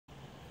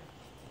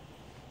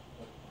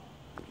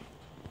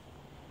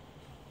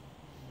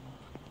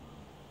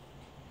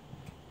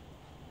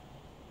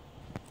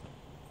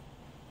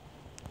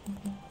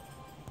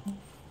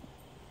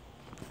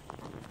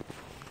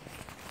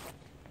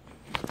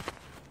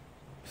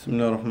بسم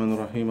الله الرحمن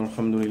الرحيم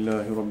الحمد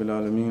لله رب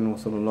العالمين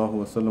وصلى الله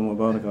وسلم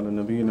وبارك على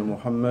نبينا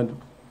محمد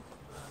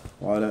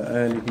وعلى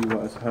آله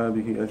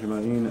وأصحابه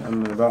أجمعين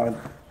أما بعد.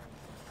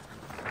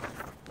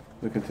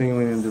 We're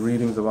continuing in the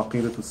readings of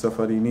Aqeedatus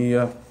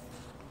Saffaareniyyah.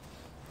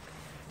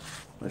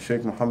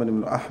 Sheikh Muhammad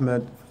ibn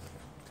Ahmad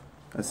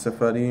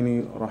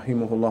As-Saffarini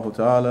rahimahullah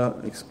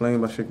ta'ala,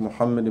 explained by Sheikh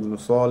Muhammad ibn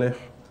Salih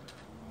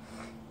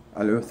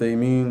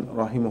Al-Uthaymin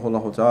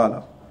rahimahullah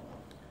ta'ala.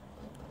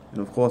 And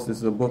of course, this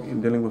is a book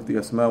in dealing with the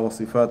Asma wa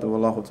Sifat of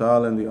Allah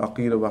Ta'ala and the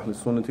Aqeedah of Ahl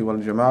Sunnati wal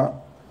Jama'ah.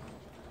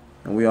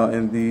 And we are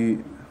in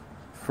the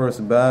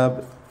first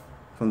bab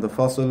from the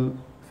Fasl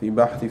fi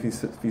bahthi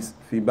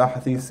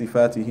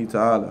sifatihi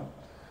ta'ala.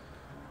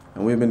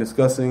 And we've been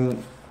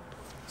discussing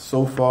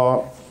so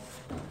far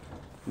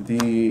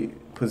the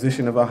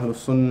position of Ahl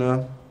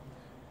Sunnah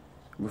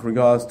with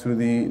regards to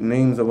the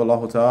names of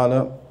Allah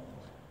Ta'ala.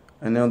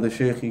 And now the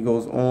Shaykh, he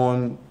goes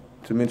on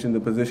to mention the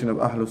position of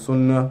Ahl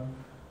Sunnah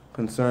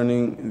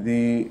concerning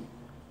the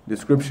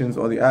descriptions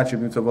or the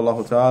attributes of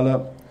Allah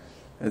Ta'ala,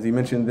 as he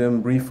mentioned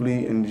them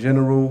briefly in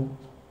general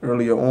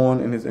earlier on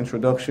in his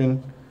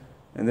introduction,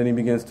 and then he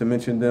begins to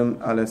mention them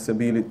ala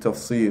sabil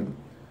tafsil,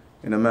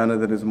 in a manner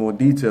that is more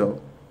detailed.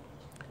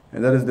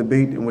 And that is the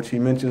bait in which he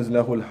mentions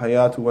lahu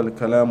al-hayatu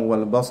wal-kalamu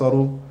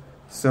wal-basaru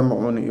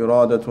sam'un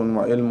iradatun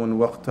wa ilmun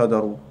wa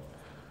iqtadaru.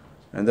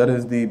 And that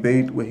is the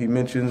bait where he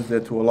mentions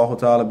that to Allah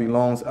Ta'ala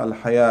belongs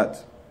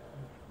al-hayat,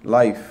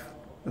 life,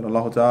 that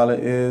Allah Ta'ala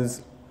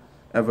is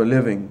ever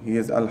living. He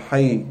is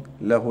al-hayy,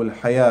 lahu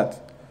al-hayat,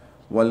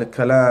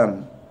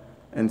 wal-kalam,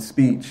 and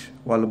speech,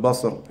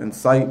 wal-basar, and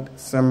sight,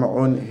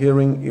 sam'un,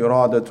 hearing,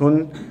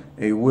 iradatun,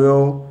 a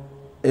will,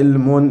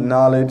 ilmun,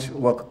 knowledge,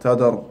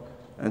 waqtadar,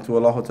 and to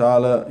Allah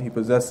Ta'ala He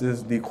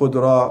possesses the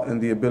qudra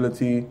and the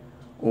ability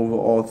over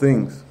all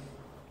things.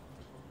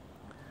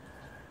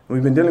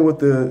 We've been dealing with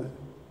the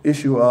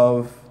issue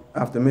of,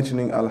 after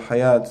mentioning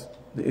al-hayat,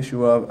 the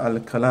issue of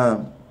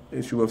al-kalam, the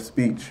issue of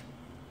speech.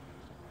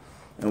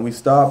 And we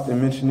stopped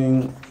in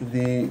mentioning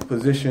the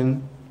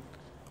position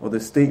or the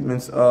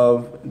statements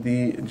of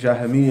the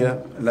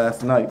Jahmiyyah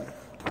last night.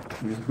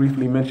 We just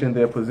briefly mentioned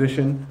their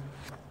position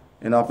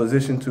in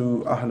opposition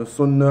to Ahl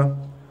Sunnah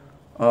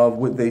of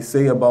what they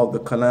say about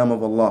the Kalam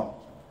of Allah.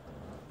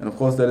 And of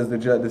course that is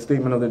the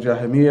statement of the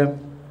Jahmiyyah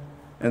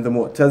and the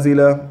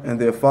Mu'tazila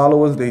and their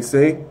followers. They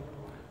say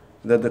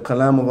that the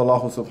Kalam of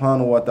Allah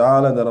subhanahu wa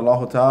ta'ala, that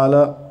Allah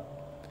Ta'ala,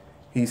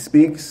 He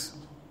speaks.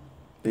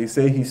 They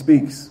say He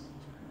speaks.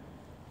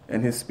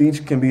 And His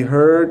speech can be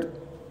heard,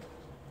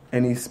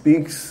 and He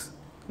speaks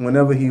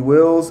whenever He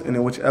wills and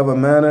in whichever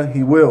manner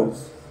He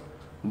wills.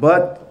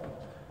 But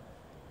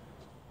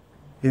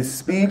His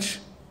speech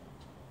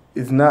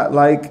is not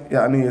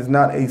is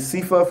not a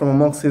sifa from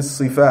amongst His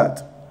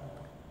sifat.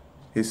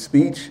 His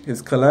speech,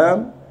 His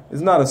kalam,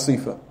 is not a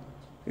sifa.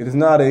 It is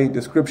not a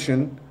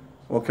description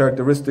or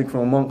characteristic from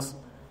amongst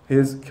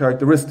His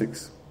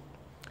characteristics.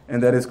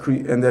 And that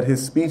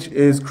His speech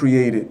is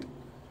created.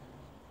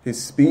 His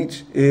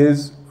speech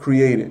is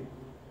created.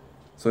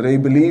 So they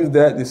believe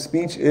that the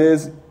speech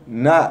is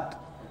not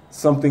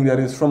something that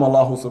is from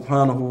Allah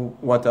subhanahu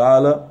wa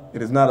ta'ala.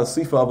 It is not a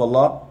sifa of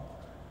Allah.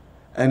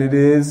 And it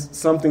is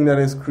something that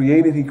is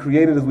created. He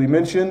created, as we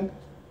mentioned,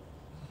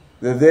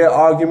 that their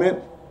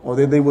argument, or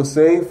that they will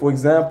say, for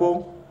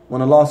example,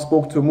 when Allah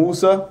spoke to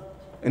Musa,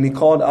 and He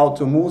called out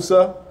to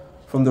Musa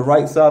from the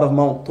right side of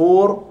Mount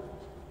Tur,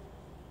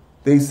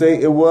 they say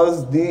it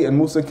was and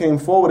Musa came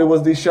forward, it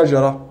was the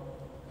shajara.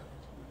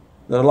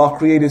 That Allah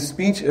created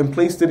speech and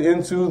placed it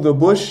into the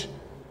bush,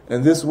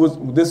 and this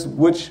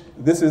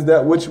is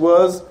that which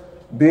was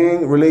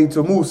being relayed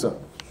to Musa.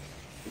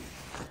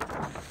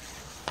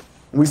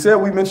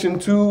 We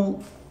mentioned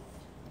two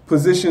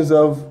positions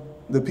of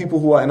the people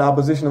who are in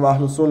opposition of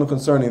Ahlul Sunnah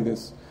concerning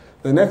this.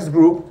 The next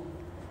group,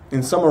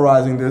 in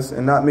summarizing this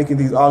and not making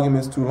these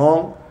arguments too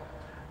long,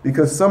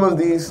 because some of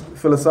these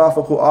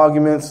philosophical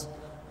arguments,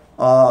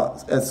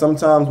 at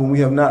sometimes when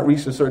we have not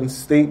reached a certain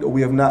state or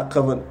we have not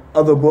covered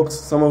other books,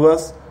 some of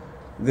us,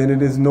 then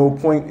it is no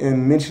point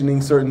in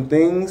mentioning certain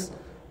things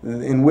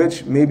in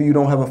which maybe you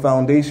don't have a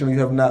foundation or you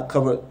have not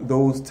covered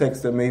those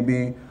texts that may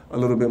be a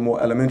little bit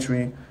more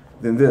elementary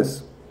than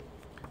this.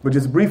 But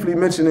just briefly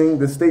mentioning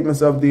the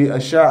statements of the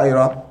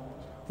Ash'ari,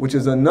 which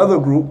is another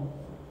group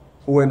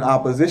who are in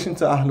opposition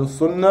to Ahlul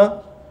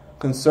Sunnah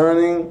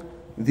concerning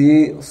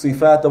the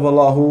sifat of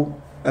Allah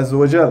Azza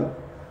wa Jal,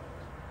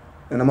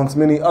 and amongst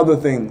many other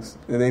things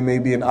that they may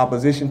be in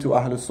opposition to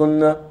Ahlul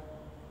Sunnah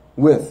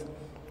with.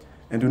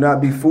 And do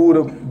not be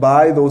fooled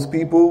by those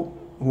people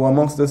who are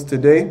amongst us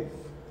today,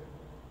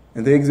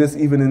 and they exist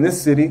even in this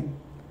city,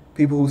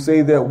 people who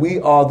say that we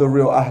are the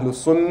real Ahlul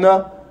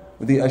Sunnah,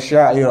 the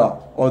Ash'ari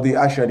or the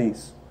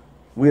Asharis.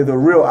 We are the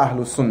real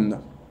Ahlul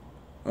Sunnah.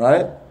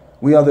 Right?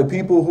 We are the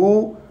people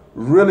who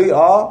really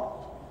are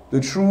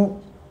the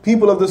true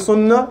people of the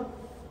Sunnah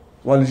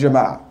wal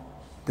Jama'ah.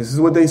 This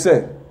is what they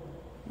say.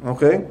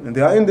 Okay? And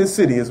they are in this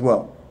city as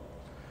well.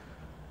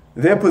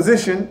 Their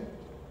position,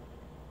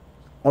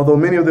 although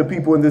many of the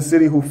people in this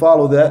city who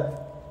follow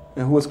that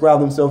and who ascribe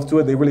themselves to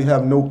it, they really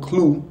have no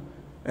clue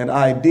an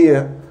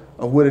idea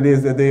of what it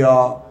is that they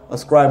are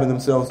ascribing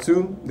themselves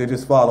to. They're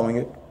just following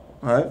it,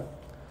 right?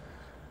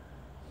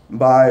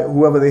 By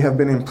whoever they have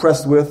been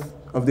impressed with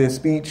of their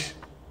speech,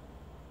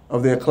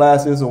 of their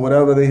classes, or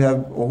whatever they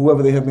have, or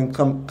whoever they have been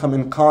come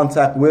in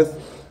contact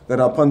with that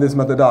are upon this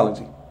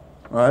methodology,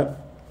 right?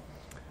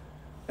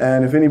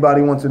 And if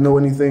anybody wants to know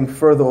anything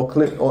further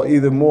or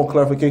either more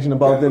clarification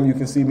about them, you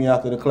can see me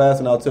after the class,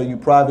 and I'll tell you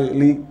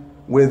privately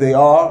where they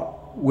are,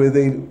 where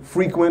they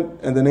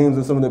frequent, and the names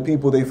of some of the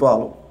people they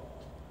follow.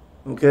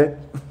 Okay?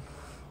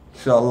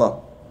 Inshallah.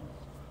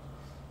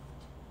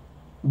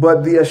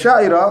 But the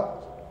Ash'ari,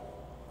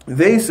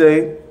 they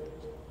say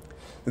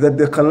that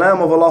the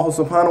kalam of Allah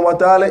subhanahu wa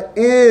ta'ala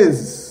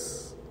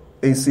is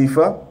a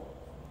sifa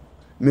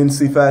min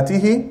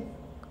sifatihi,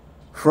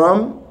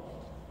 from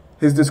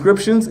his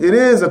descriptions. It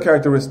is a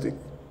characteristic,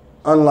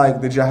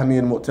 unlike the Jahmi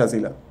and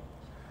Mu'tazila.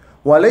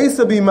 وَلَيْسَ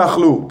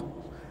بِمَخْلُوقٍ,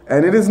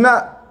 and it is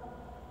not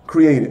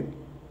created.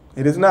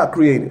 It is not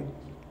created.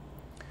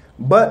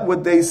 But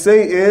what they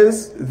say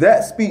is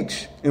that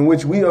speech in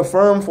which we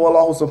affirm for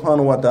Allah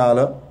subhanahu wa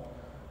ta'ala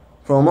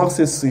from amongst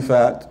his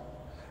sifat,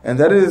 and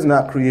that it is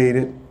not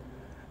created,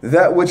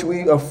 that which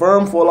we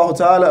affirm for Allah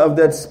ta'ala of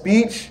that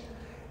speech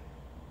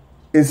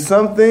is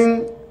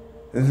something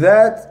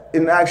that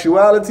in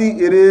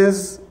actuality it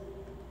is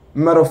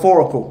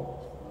metaphorical.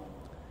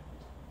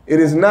 It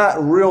is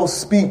not real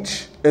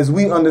speech as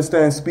we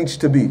understand speech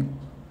to be,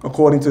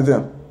 according to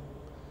them.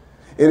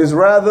 It is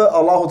rather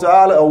Allah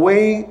Ta'ala a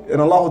way,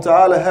 and Allah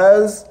Ta'ala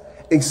has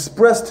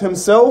expressed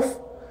himself,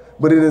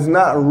 but it is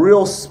not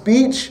real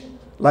speech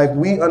like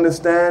we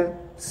understand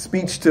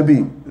speech to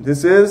be.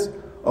 This is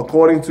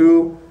according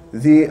to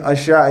the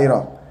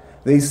Ash'ari.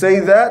 They say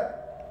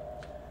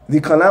that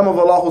the kalam of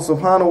Allah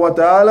subhanahu wa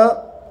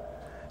ta'ala,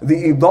 the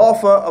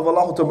idafa of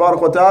Allah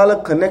tabarak wa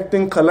ta'ala,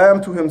 connecting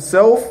kalam to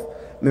himself,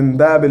 min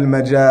bab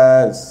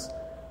al-majaz.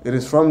 It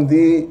is from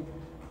the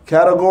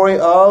category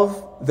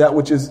of that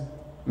which is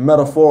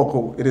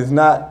metaphorical. It is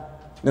not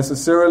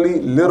necessarily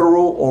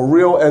literal or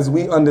real as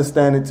we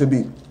understand it to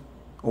be,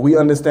 or we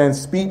understand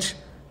speech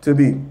to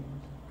be.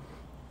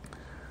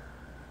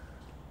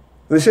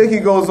 The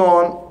Shaykh goes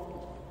on,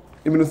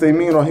 Ibn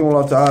Uthaymeen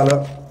rahimahullah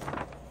ta'ala,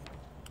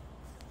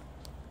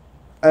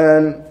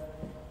 and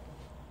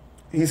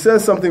he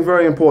says something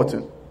very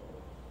important.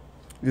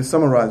 Just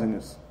summarizing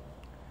this.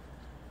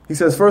 He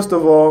says, first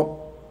of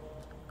all,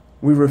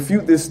 we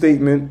refute this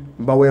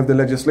statement by way of the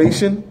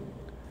legislation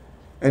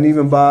and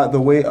even by the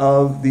way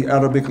of the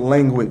Arabic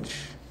language.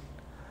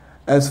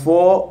 As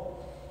for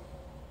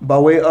by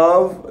way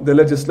of the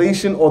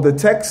legislation or the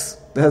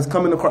text that has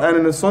come in the Quran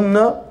and the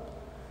Sunnah,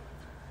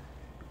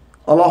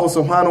 Allah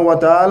subhanahu wa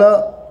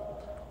ta'ala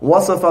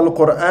wasafa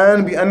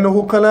al-Quran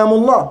bi-annahu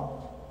kalamullah.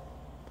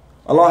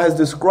 Allah has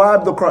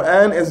described the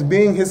Quran as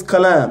being his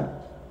kalam,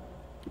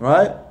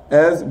 right?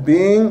 As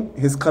being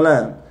his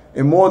kalam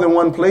in more than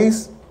one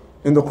place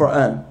in the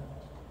Quran,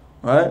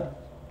 right?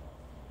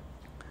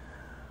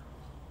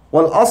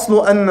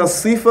 وَالْأَصْلُ أَنَّ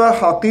الصِّفَةَ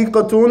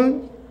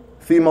حَقِيقَةٌ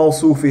فِي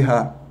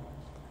مَوْصُوفِهَا.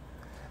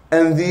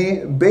 And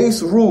the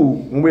base rule,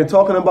 when we're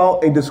talking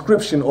about a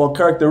description or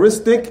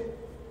characteristic,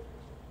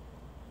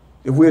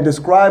 if we're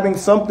describing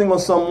something or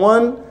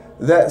someone,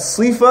 that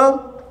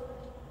sifa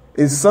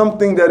is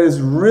something that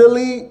is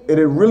really, it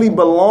really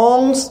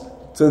belongs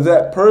to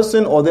that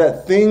person or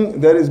that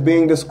thing that is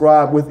being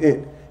described with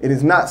it. It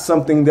is not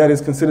something that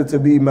is considered to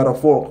be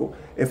metaphorical.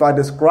 If I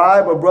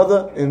describe a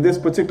brother in this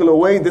particular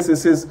way, this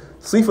is his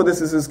sifa,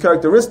 this is his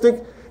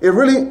characteristic, it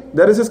really,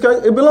 that is his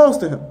character, it belongs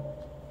to him.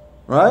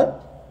 Right?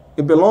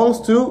 It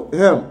belongs to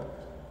him.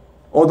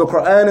 Or the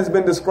Quran has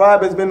been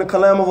described as being the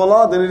kalam of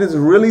Allah, then it is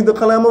really the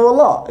kalam of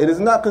Allah. It is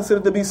not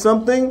considered to be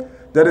something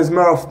that is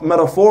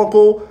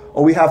metaphorical,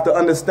 or we have to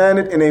understand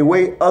it in a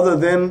way other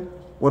than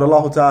what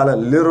Allah Ta'ala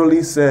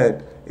literally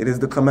said. It is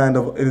the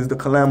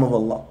kalam of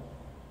Allah.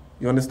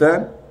 You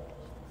understand?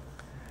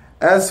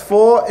 As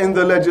for in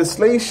the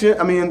legislation,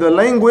 in the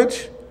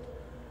language,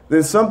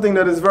 there's something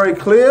that is very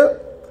clear.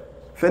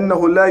 فَإِنَّهُ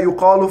لَا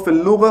يُقَالُ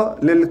فِي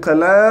اللُّغَةِ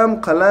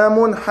لِلْكَلَامِ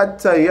كَلَامٌ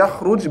حَتَّى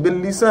يَخْرُجْ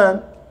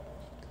بِاللِّسَانِ.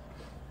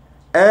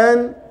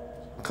 And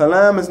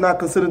kalam is not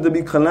considered to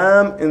be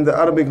kalam in the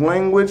Arabic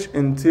language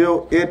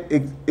until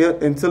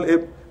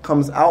it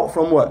comes out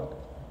from what?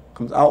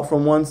 Comes out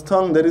from one's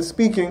tongue that is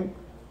speaking,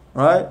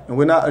 right? And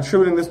we're not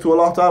attributing this to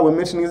Allah Ta'ala, we're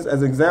mentioning this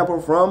as an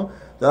example from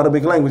the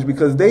Arabic language,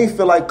 because they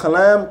feel like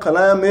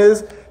kalam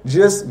is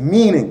just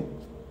meaning.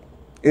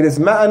 It is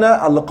ma'na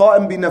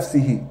al-qa'im bi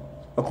nafsihi,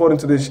 according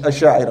to the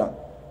Ash'ari.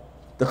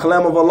 The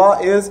kalam of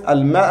Allah is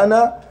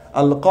al-ma'na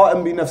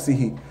al-qa'im bi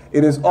nafsihi.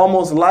 It is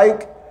almost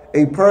like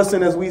a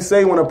person, as we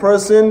say, when a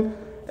person,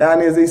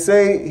 and as they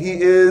say,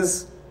 he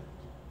is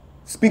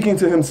speaking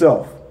to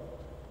himself.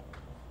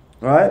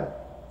 Right?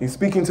 He's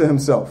speaking to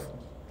himself.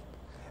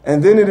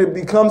 And then it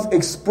becomes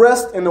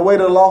expressed in the way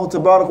that Allah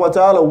Tabarak wa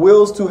Ta'ala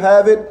wills to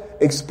have it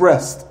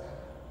expressed.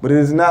 But it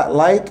is not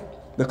like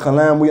the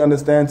kalam we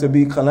understand to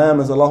be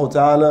kalam, as Allah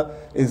Ta'ala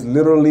is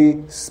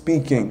literally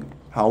speaking,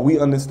 how we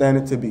understand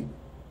it to be.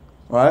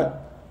 Right?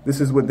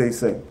 This is what they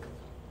say.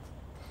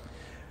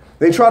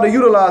 They try to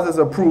utilize as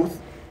a proof.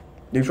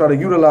 The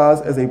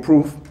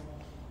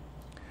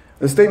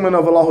statement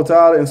of Allah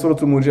Ta'ala in Surah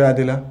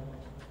Al-Mujadilah.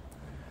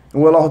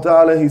 And where Allah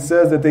Ta'ala, He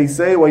says that they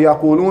say,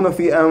 وَيَقُولُونَ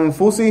فِي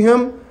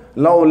أَنفُسِهِمْ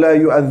لَوْلَا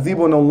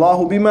يُعَذِّبُنَ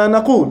اللَّهُ بِمَا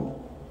نَقُولُ.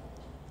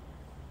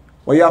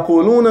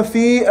 وَيَقُولُونَ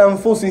فِي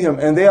أَنفُسِهِمْ.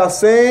 And they are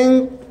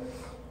saying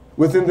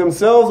within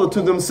themselves or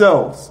to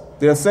themselves.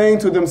 They are saying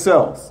to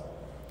themselves,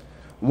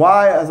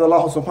 why has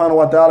Allah subhanahu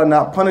wa ta'ala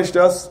not punished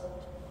us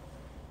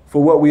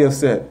for what we have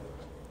said?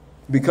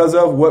 Because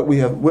of what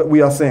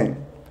we are saying.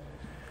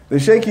 The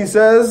Shaykh, he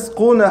says,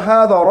 قُلْنَا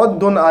هَذَا رَدٌّ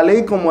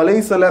عَلَيْكُمْ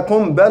وَلَيْسَ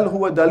لَكُمْ بَلْ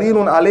هُوَ دَلِيلٌ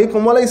عَلَيْكُمْ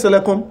وَلَيْسَ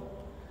لَكُمْ.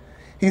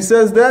 He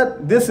says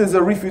that this is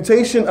a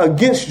refutation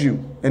against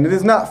you, and it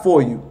is not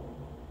for you.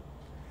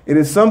 It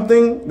is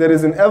something that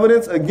is an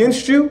evidence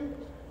against you,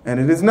 and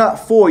it is not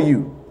for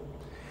you.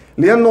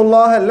 لأن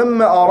الله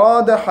لما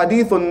أراد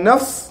حديث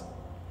النفس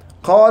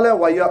قال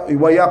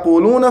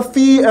ويقولون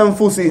في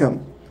أنفسهم.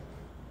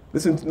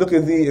 Listen, look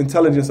at the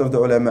intelligence of the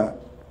ulama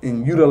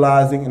in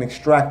utilizing and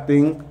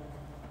extracting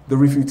the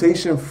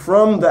refutation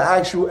from the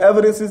actual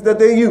evidences that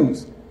they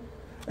use.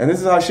 And this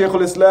is how Shaykh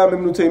al-Islam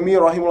Ibn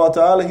Taymiyyah rahimahullah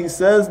ta'ala, he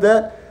says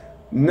that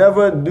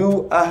never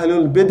do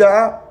Ahlul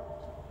Bid'ah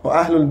or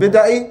Ahlul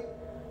Bid'ah,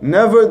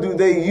 never do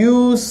they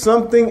use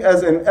something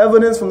as an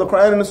evidence from the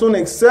Quran and the Sunnah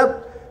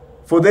except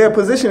for their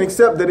position,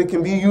 except that it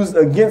can be used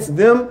against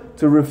them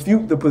to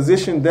refute the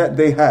position that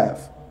they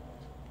have.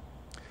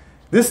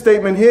 This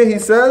statement here, he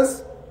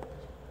says,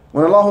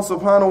 when Allah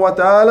subhanahu wa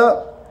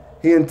ta'ala,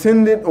 He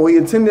intended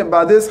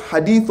by this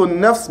hadithun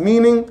nafs,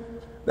 meaning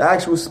the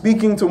actual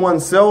speaking to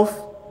oneself,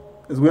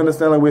 as we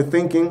understand, like we're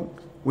thinking,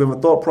 we have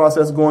a thought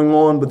process going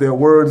on, but there are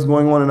words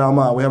going on in our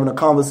mind. We're having a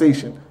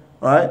conversation,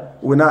 right?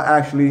 We're not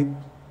actually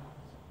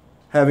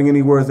having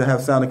any words that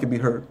have sound that can be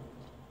heard.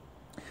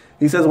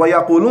 He says,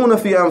 وَيَقُولُونَ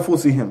فِي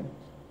أَنفُسِهِمْ.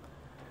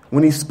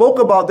 When he spoke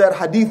about that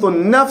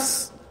hadithun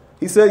nafs,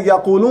 he said,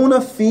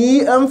 يَقُولُونَ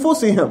فِي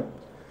أَنفُسِهِمْ.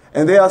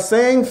 And they are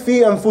saying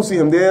فِي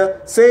أَنفُسِهِمْ.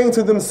 They're saying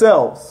to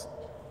themselves.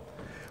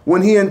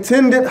 When he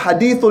intended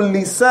hadithul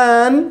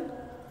lisan,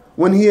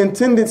 when he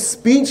intended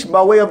speech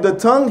by way of the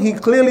tongue, he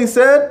clearly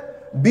said,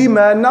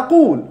 bima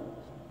naqul.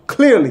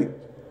 Clearly.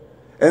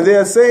 And they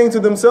are saying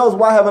to themselves,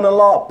 why haven't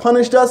Allah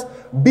punished us?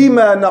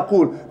 Bima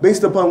naqul.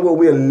 Based upon what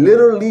we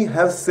literally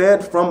have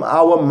said from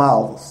our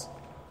mouths.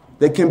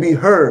 That can be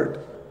heard.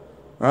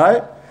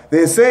 Right?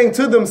 They're saying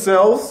to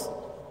themselves,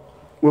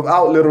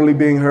 without literally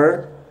being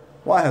heard,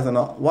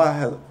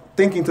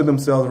 thinking to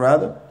themselves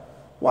rather,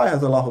 why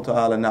has Allah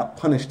Ta'ala not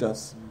punished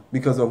us?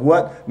 Because of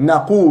what?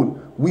 Naqul.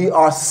 We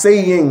are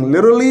saying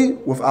literally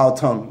with our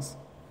tongues.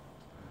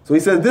 So he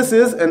says this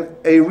is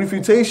a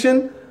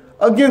refutation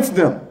against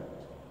them.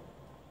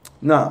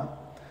 Now,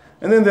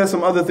 and then there's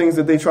some other things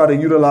that they try to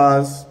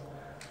utilize,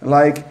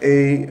 like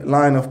a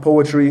line of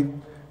poetry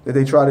that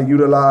they try to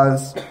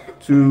utilize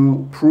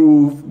to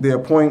prove their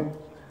point.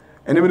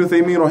 And Ibn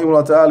Taymiyyah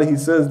rahimahullah ta'ala, he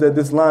says that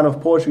this line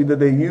of poetry that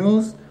they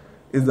use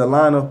is the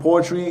line of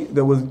poetry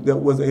that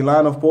was a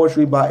line of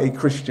poetry by a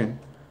Christian.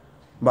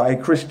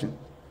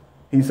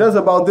 He says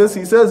about this,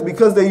 he says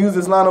because they use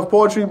this line of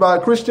poetry by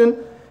a Christian,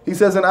 he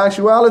says in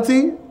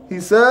actuality, he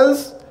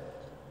says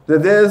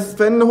that there's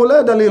فَإِنَّهُ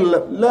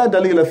لَا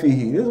دَلِيلَ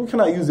فِيهِ. We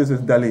cannot use this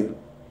as dalil.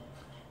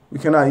 We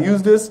cannot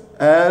use this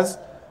as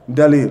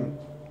dalil.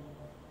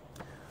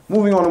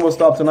 Moving on, and we'll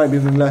stop tonight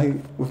bismillah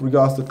with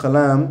regards to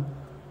kalam.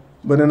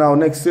 But in our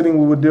next sitting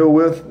we will deal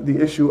with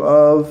the issue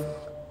of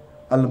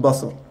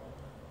al-basr,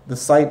 the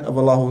sight of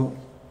Allah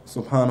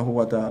subhanahu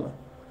wa ta'ala.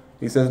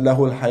 He says,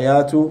 لَهُ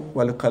الْحَيَاةُ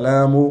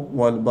وَالْكَلَامُ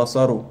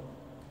وَالْبَصَرُ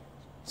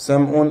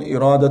سَمْعٌ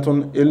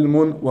إِرَادَةٌ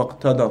إِلْمٌ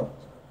وَاقْتَدَرٌ.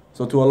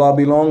 So to Allah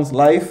belongs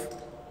life,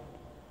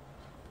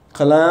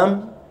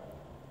 kalam,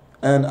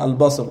 and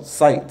al-basr,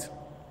 sight.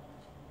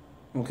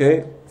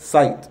 Okay,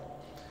 sight.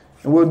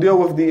 And we'll deal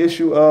with the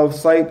issue of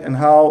sight and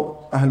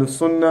how Ahlul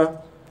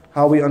Sunnah,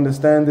 how we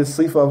understand this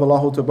sifa of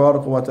Allah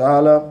Tabaraka wa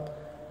Ta'ala,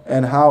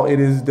 and how it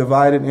is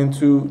divided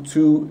into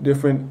two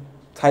different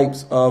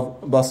types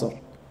of basar.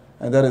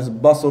 And that is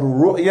basarul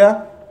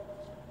ru'ya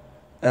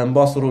and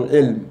basarul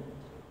ilm.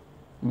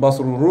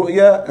 Basarul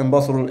ru'ya and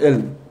basarul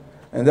ilm.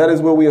 And that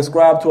is where we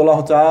ascribe to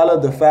Allah Ta'ala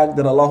the fact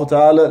that Allah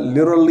Ta'ala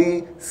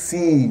literally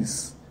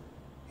sees.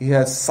 He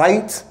has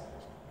sight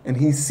and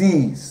He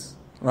sees.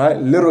 Right?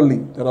 Literally.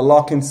 That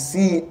Allah can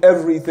see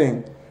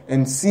everything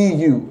and see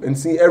you and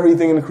see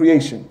everything in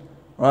creation.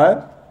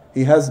 Right?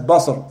 He has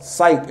basar,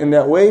 sight in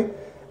that way.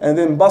 And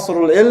then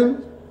basarul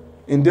ilm,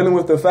 in dealing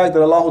with the fact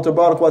that Allah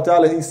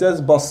Ta'ala, He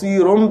says,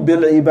 Basirum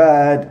bil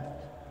ibad.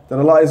 That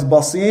Allah is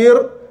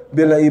Basir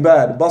bil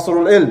ibad.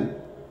 Basarul ilm.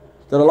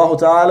 That Allah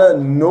Ta'ala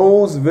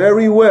knows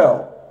very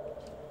well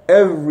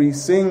every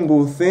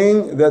single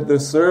thing that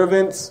the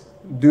servants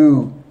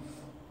do.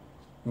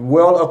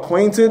 Well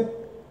acquainted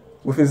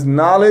with His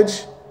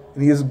knowledge.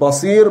 And He is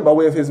Basir by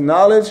way of His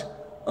knowledge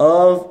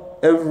of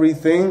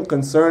everything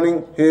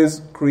concerning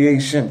His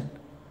creation.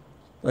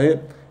 Right?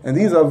 And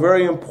these are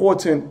very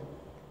important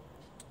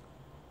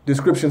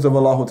descriptions of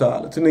Allah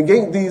Ta'ala. To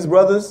negate these,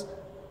 brothers,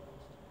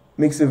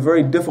 makes it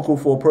very difficult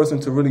for a person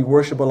to really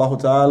worship Allah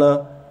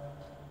Ta'ala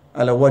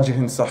ala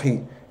wajhin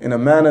sahih, in a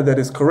manner that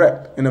is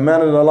correct, in a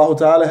manner that Allah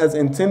Ta'ala has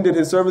intended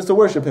His servants to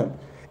worship Him.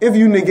 If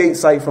you negate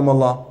sight from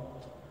Allah,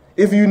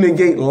 if you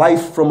negate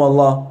life from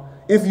Allah,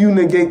 if you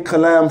negate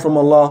kalam from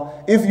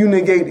Allah, if you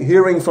negate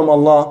hearing from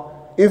Allah,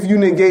 if you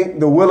negate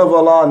the will of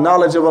Allah,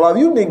 knowledge of Allah, if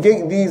you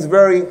negate these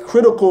very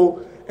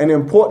critical and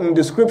important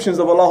descriptions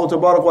of Allah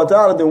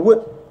Ta'ala, then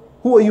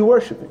who are you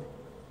worshiping?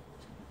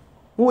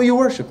 Who are you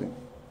worshiping?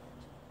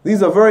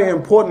 These are very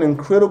important and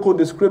critical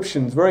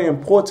descriptions, very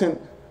important,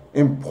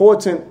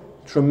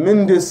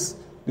 tremendous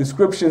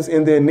descriptions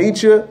in their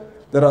nature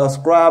that are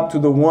ascribed to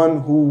the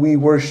one who we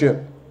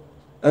worship,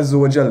 Azza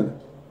wa Jalla.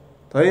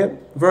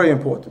 Very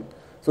important.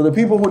 So the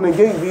people who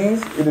negate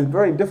these, it is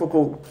very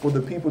difficult for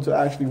the people to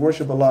actually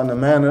worship Allah in a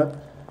manner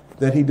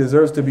that He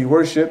deserves to be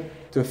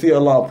worshipped, to fear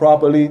Allah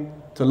properly,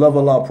 to love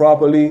Allah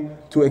properly,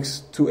 to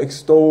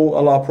extol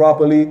Allah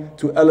properly,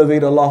 to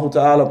elevate Allah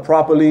Ta'ala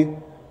properly,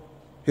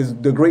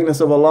 the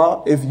greatness of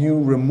Allah, if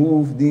you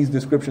remove these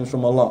descriptions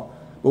from Allah.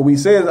 What we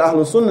say as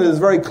Ahlul Sunnah is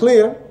very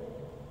clear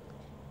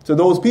to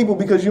those people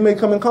because you may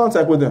come in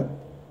contact with them.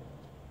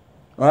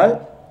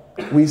 Alright?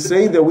 We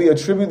say that we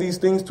attribute these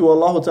things to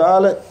Allah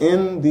Ta'ala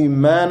in the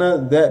manner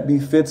that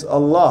befits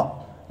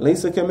Allah.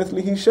 لَيْسَ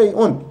كَمِثْلِهِ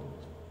شَيْءٌ.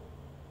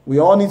 We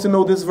all need to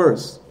know this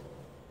verse.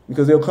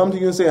 Because they'll come to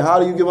you and say, how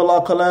do you give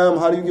Allah kalam?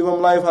 How do you give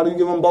Him life? How do you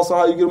give Him basar?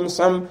 How do you give Him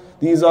sam?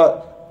 These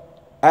are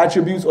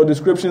attributes or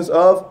descriptions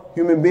of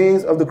human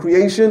beings, of the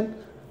creation.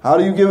 How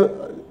do you give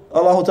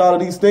Allah Ta'ala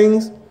these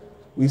things?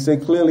 We say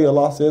clearly,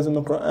 Allah says in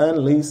the Quran,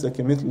 لَيْسَ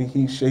كَمِثْلِهِ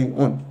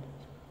شَيْءٌ.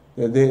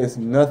 That there is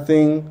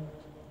nothing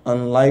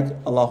unlike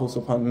Allah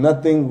subhanahu.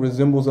 Nothing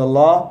resembles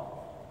Allah,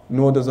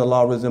 nor does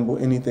Allah resemble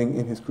anything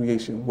in His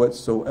creation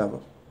whatsoever.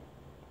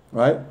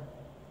 Right?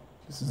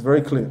 This is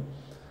very clear.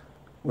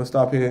 We'll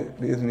stop here.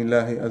 بإذن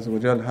الله عز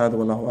وجل. هذا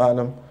والله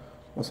أعلم.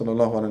 وصلى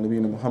الله على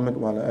نبينا محمد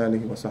وعلى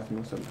آله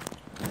وصحبه وسلم.